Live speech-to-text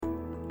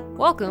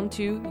Welcome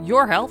to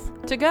Your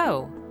Health to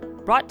Go,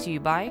 brought to you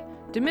by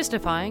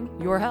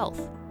Demystifying Your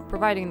Health,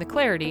 providing the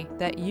clarity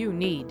that you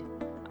need.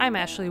 I'm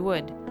Ashley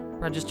Wood,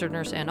 registered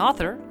nurse and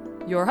author,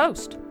 your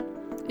host.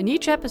 In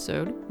each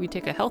episode, we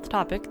take a health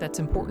topic that's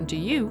important to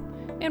you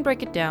and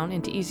break it down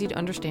into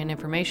easy-to-understand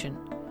information.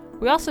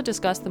 We also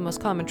discuss the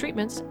most common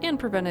treatments and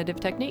preventative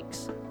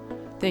techniques.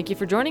 Thank you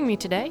for joining me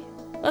today.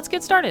 Let's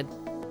get started.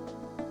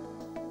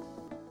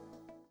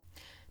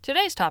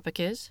 Today's topic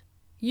is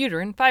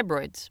uterine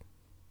fibroids.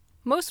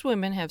 Most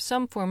women have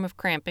some form of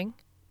cramping,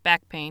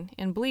 back pain,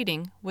 and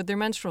bleeding with their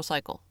menstrual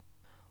cycle.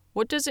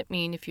 What does it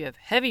mean if you have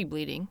heavy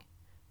bleeding,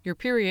 your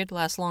period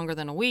lasts longer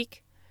than a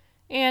week,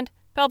 and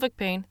pelvic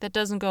pain that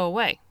doesn't go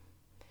away?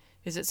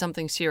 Is it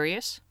something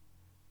serious?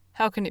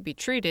 How can it be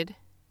treated?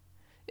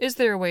 Is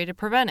there a way to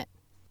prevent it?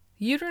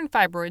 Uterine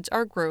fibroids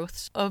are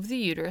growths of the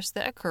uterus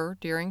that occur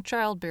during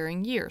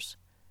childbearing years.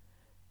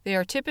 They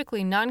are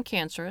typically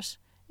non-cancerous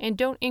and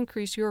don't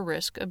increase your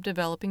risk of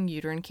developing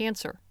uterine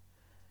cancer.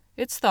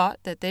 It's thought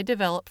that they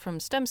develop from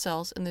stem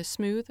cells in the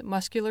smooth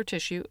muscular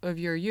tissue of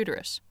your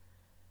uterus.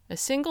 A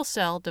single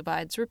cell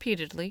divides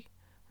repeatedly,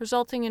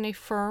 resulting in a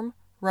firm,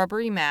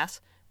 rubbery mass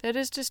that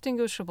is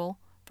distinguishable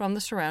from the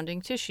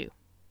surrounding tissue.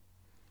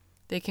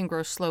 They can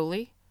grow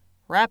slowly,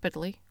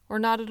 rapidly, or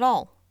not at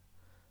all.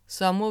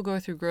 Some will go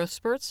through growth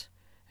spurts,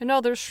 and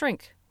others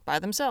shrink by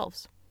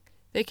themselves.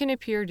 They can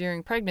appear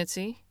during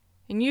pregnancy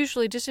and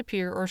usually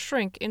disappear or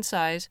shrink in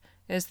size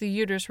as the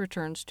uterus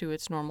returns to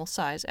its normal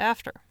size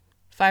after.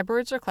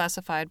 Fibroids are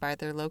classified by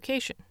their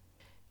location.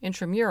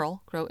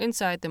 Intramural grow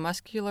inside the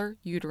muscular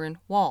uterine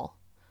wall.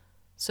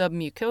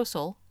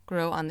 Submucosal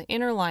grow on the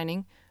inner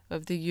lining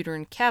of the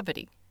uterine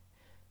cavity.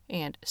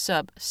 And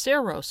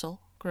subserosal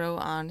grow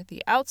on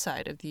the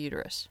outside of the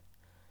uterus.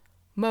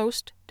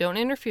 Most don't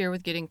interfere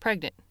with getting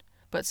pregnant,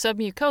 but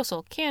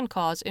submucosal can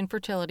cause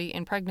infertility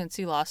and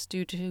pregnancy loss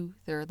due to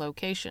their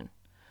location.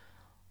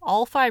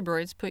 All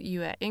fibroids put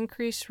you at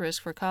increased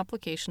risk for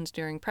complications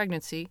during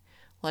pregnancy,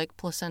 like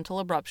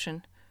placental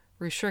abruption,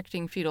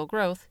 restricting fetal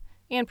growth,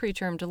 and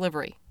preterm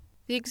delivery.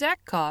 The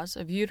exact cause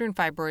of uterine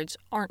fibroids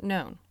aren't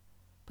known,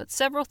 but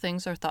several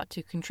things are thought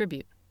to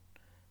contribute.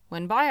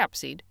 When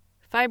biopsied,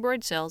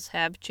 fibroid cells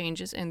have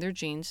changes in their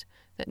genes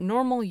that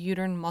normal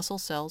uterine muscle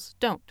cells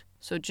don't,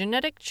 so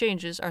genetic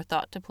changes are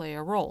thought to play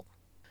a role.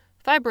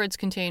 Fibroids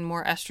contain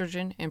more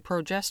estrogen and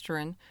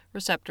progesterone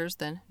receptors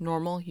than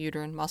normal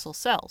uterine muscle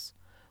cells,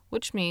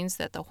 which means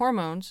that the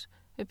hormones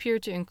appear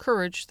to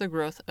encourage the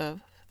growth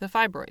of the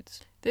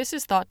fibroids. This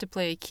is thought to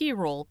play a key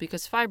role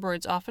because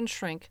fibroids often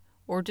shrink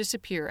or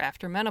disappear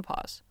after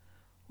menopause,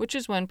 which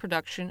is when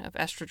production of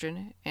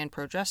estrogen and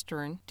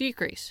progesterone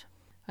decrease.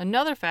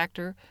 Another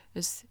factor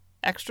is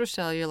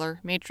extracellular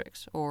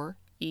matrix, or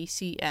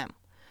ECM,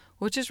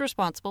 which is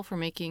responsible for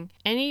making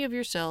any of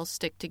your cells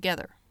stick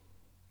together.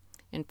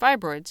 In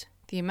fibroids,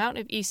 the amount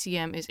of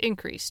ECM is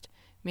increased,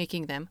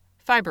 making them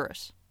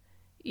fibrous.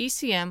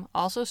 ECM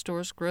also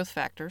stores growth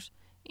factors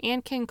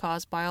and can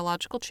cause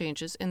biological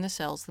changes in the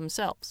cells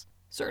themselves.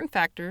 Certain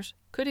factors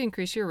could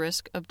increase your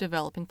risk of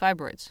developing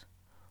fibroids.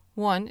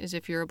 One is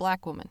if you're a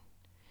black woman.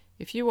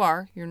 If you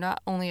are, you're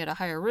not only at a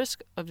higher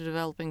risk of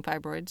developing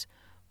fibroids,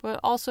 but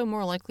also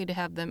more likely to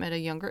have them at a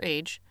younger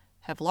age,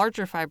 have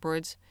larger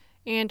fibroids,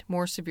 and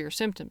more severe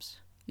symptoms.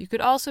 You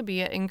could also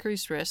be at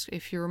increased risk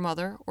if your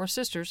mother or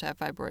sisters have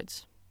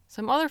fibroids.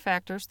 Some other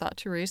factors thought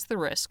to raise the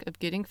risk of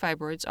getting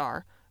fibroids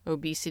are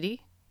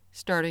obesity,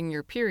 starting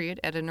your period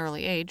at an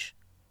early age,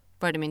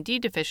 vitamin D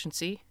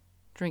deficiency,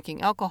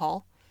 drinking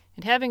alcohol,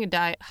 and having a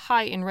diet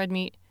high in red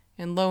meat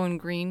and low in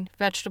green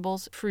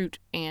vegetables, fruit,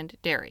 and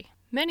dairy.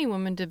 Many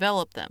women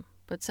develop them,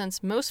 but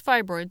since most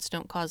fibroids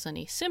don't cause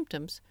any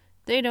symptoms,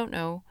 they don't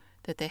know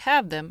that they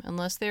have them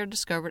unless they are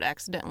discovered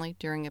accidentally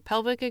during a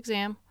pelvic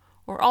exam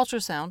or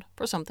ultrasound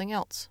for something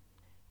else.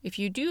 If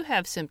you do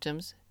have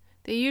symptoms,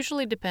 they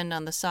usually depend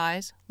on the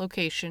size,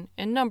 location,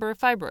 and number of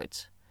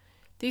fibroids.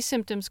 These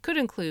symptoms could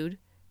include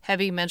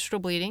heavy menstrual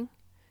bleeding,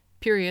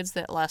 periods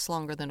that last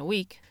longer than a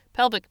week,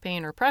 pelvic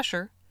pain or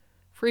pressure,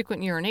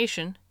 frequent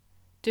urination,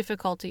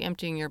 difficulty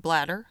emptying your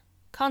bladder,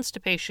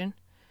 constipation,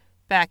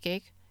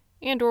 backache,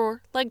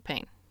 and/or leg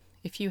pain.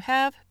 If you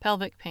have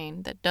pelvic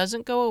pain that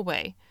doesn't go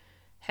away,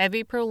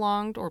 heavy,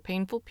 prolonged, or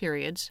painful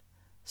periods,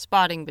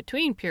 spotting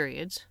between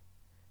periods,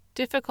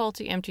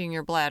 difficulty emptying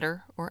your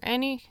bladder, or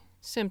any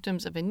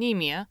symptoms of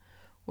anemia,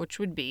 which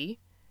would be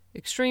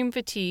extreme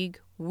fatigue,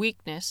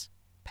 weakness,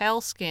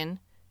 pale skin,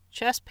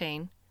 chest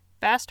pain,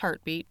 fast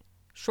heartbeat,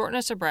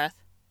 shortness of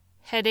breath,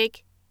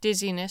 headache,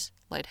 dizziness,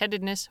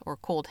 lightheadedness, or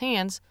cold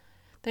hands,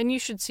 then you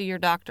should see your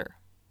doctor.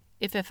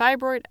 If a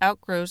fibroid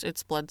outgrows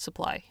its blood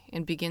supply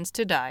and begins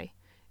to die,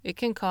 it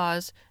can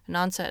cause an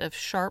onset of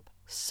sharp,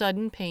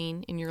 sudden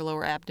pain in your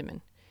lower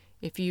abdomen.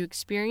 If you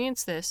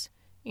experience this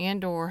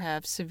and/or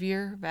have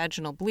severe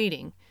vaginal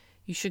bleeding,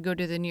 you should go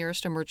to the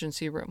nearest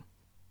emergency room.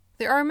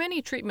 There are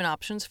many treatment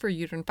options for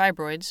uterine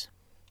fibroids.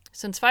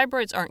 Since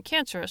fibroids aren't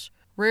cancerous,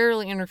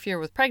 rarely interfere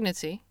with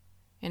pregnancy,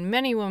 and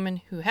many women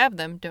who have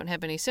them don't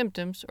have any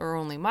symptoms or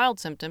only mild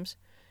symptoms,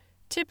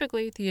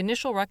 Typically, the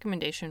initial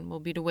recommendation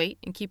will be to wait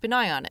and keep an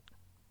eye on it.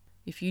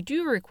 If you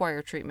do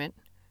require treatment,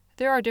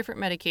 there are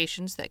different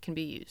medications that can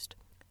be used.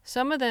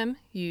 Some of them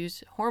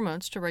use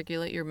hormones to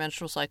regulate your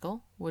menstrual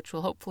cycle, which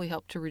will hopefully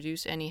help to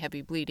reduce any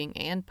heavy bleeding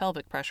and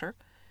pelvic pressure.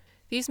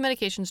 These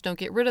medications don't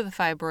get rid of the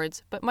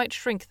fibroids, but might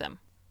shrink them.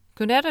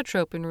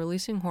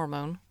 Gonadotropin-releasing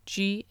hormone,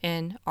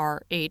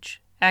 GnRH,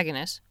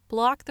 agonists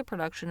block the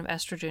production of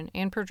estrogen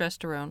and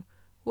progesterone,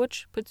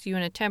 which puts you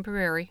in a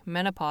temporary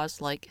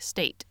menopause-like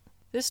state.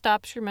 This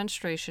stops your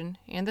menstruation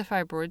and the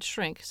fibroids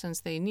shrink since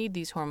they need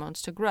these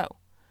hormones to grow.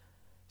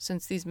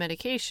 Since these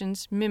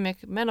medications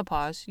mimic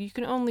menopause, you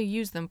can only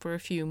use them for a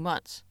few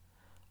months.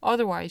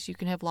 Otherwise, you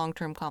can have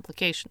long-term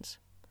complications.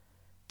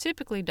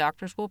 Typically,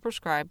 doctors will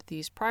prescribe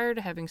these prior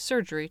to having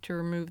surgery to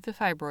remove the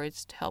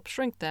fibroids to help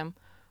shrink them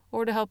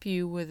or to help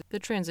you with the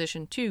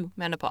transition to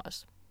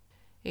menopause.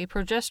 A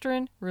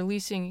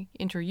progesterone-releasing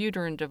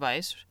intrauterine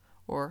device,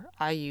 or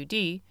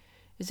IUD,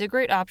 is a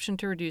great option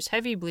to reduce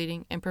heavy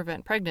bleeding and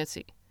prevent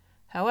pregnancy.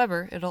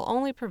 However, it'll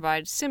only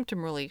provide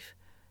symptom relief,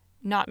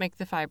 not make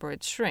the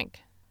fibroids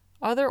shrink.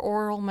 Other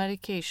oral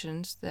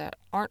medications that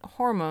aren't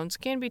hormones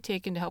can be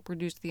taken to help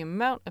reduce the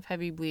amount of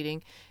heavy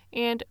bleeding,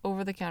 and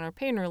over-the-counter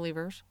pain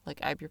relievers,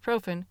 like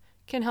ibuprofen,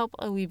 can help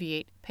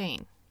alleviate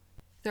pain.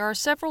 There are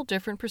several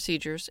different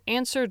procedures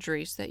and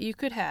surgeries that you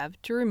could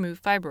have to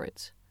remove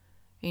fibroids.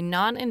 A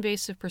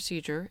non-invasive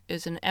procedure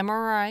is an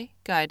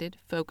MRI-guided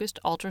focused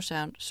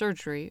ultrasound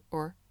surgery,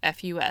 or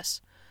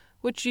FUS,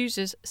 which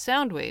uses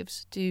sound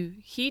waves to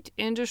heat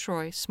and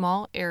destroy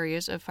small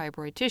areas of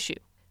fibroid tissue.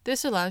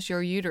 This allows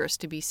your uterus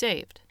to be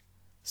saved.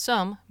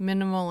 Some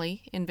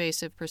minimally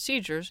invasive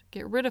procedures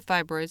get rid of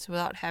fibroids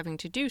without having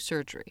to do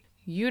surgery.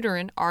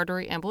 Uterine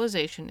artery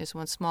embolization is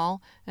when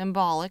small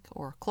embolic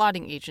or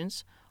clotting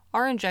agents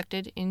are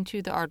injected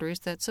into the arteries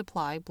that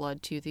supply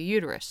blood to the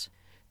uterus.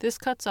 This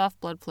cuts off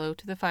blood flow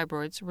to the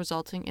fibroids,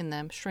 resulting in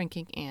them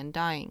shrinking and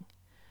dying.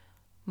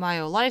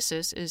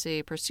 Myolysis is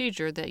a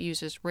procedure that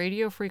uses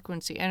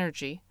radiofrequency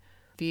energy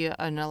via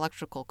an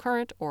electrical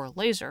current or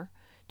laser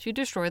to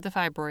destroy the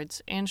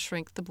fibroids and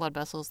shrink the blood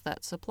vessels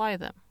that supply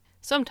them.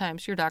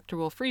 Sometimes your doctor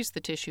will freeze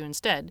the tissue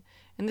instead,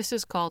 and this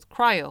is called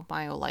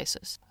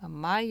cryomyolysis. A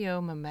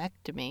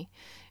myomectomy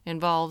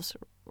involves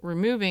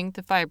removing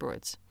the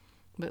fibroids,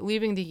 but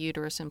leaving the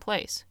uterus in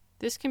place.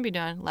 This can be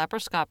done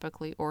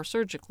laparoscopically or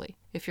surgically.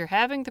 If you're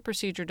having the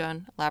procedure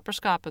done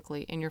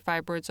laparoscopically and your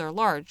fibroids are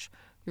large,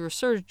 your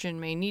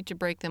surgeon may need to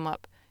break them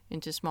up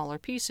into smaller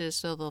pieces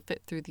so they'll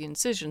fit through the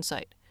incision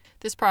site.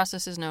 This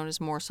process is known as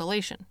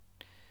morcellation.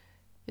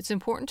 It's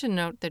important to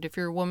note that if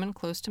you're a woman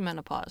close to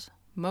menopause,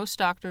 most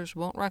doctors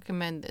won't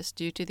recommend this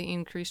due to the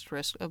increased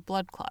risk of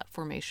blood clot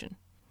formation.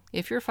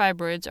 If your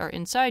fibroids are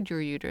inside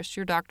your uterus,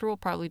 your doctor will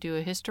probably do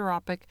a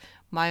hysteropic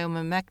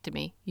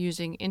myomectomy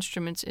using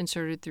instruments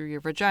inserted through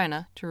your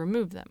vagina to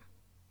remove them.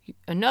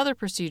 Another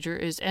procedure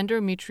is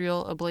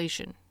endometrial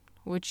ablation,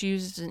 which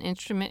uses an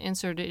instrument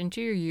inserted into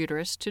your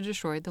uterus to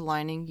destroy the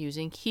lining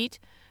using heat,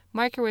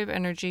 microwave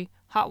energy,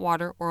 hot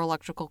water, or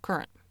electrical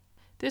current.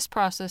 This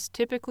process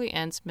typically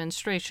ends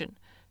menstruation,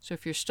 so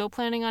if you're still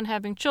planning on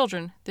having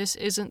children, this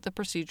isn't the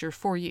procedure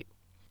for you.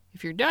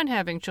 If you're done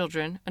having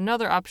children,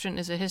 another option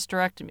is a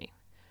hysterectomy.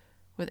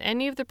 With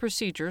any of the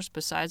procedures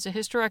besides a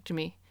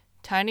hysterectomy,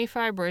 tiny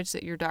fibroids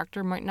that your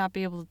doctor might not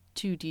be able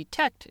to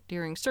detect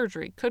during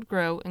surgery could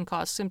grow and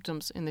cause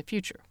symptoms in the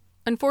future.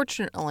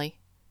 Unfortunately,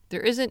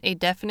 there isn't a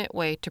definite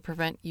way to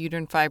prevent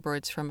uterine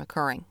fibroids from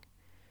occurring.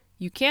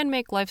 You can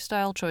make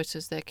lifestyle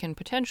choices that can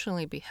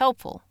potentially be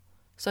helpful,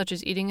 such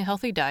as eating a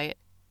healthy diet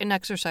and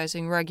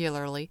exercising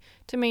regularly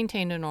to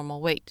maintain a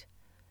normal weight.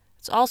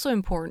 It's also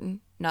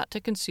important not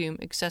to consume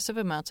excessive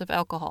amounts of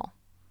alcohol.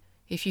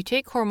 If you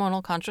take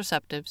hormonal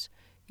contraceptives,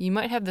 you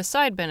might have the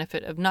side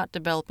benefit of not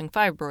developing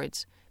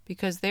fibroids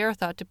because they are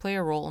thought to play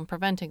a role in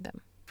preventing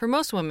them. For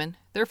most women,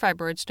 their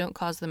fibroids don't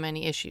cause them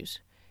any issues.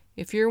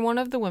 If you're one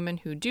of the women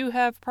who do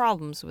have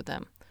problems with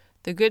them,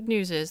 the good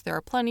news is there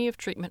are plenty of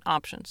treatment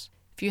options.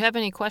 If you have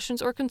any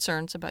questions or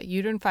concerns about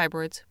uterine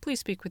fibroids, please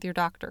speak with your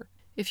doctor.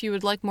 If you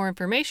would like more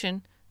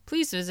information,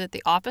 please visit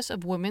the Office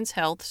of Women's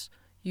Health's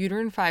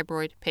Uterine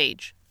Fibroid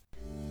page.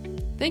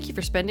 Thank you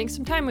for spending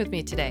some time with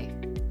me today.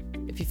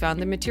 If you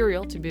found the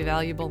material to be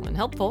valuable and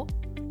helpful,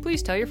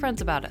 please tell your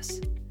friends about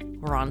us.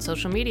 We're on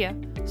social media,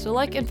 so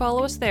like and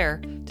follow us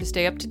there to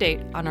stay up to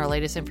date on our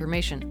latest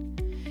information.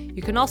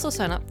 You can also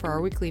sign up for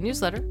our weekly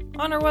newsletter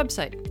on our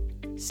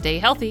website. Stay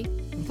healthy,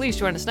 and please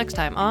join us next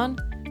time on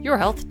Your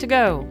Health to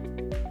Go.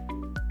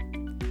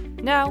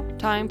 Now,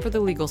 time for the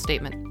legal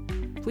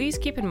statement. Please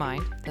keep in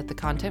mind that the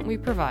content we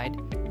provide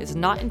is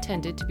not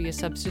intended to be a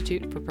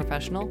substitute for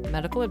professional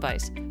medical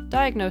advice,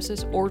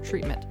 diagnosis, or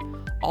treatment.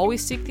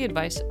 Always seek the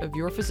advice of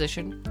your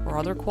physician or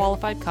other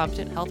qualified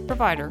competent health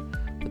provider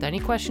with any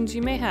questions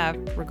you may have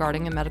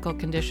regarding a medical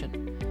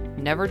condition.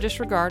 Never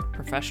disregard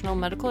professional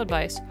medical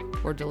advice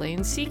or delay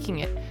in seeking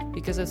it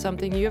because of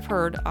something you have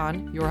heard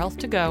on Your Health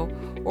to Go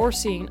or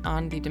seen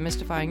on the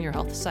Demystifying Your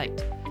Health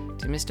site.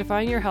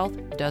 Demystifying Your Health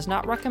does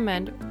not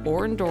recommend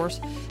or endorse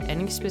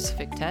any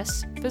specific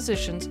tests,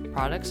 physicians,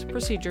 products,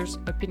 procedures,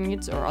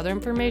 opinions, or other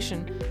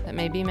information that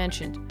may be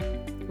mentioned.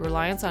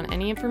 Reliance on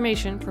any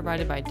information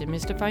provided by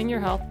Demystifying Your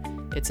Health,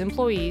 its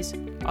employees,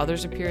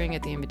 others appearing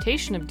at the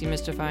invitation of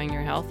Demystifying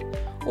Your Health,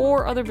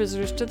 or other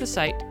visitors to the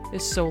site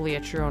is solely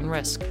at your own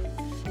risk.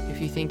 If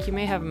you think you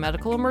may have a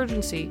medical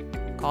emergency,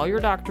 call your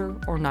doctor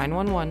or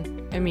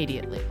 911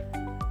 immediately.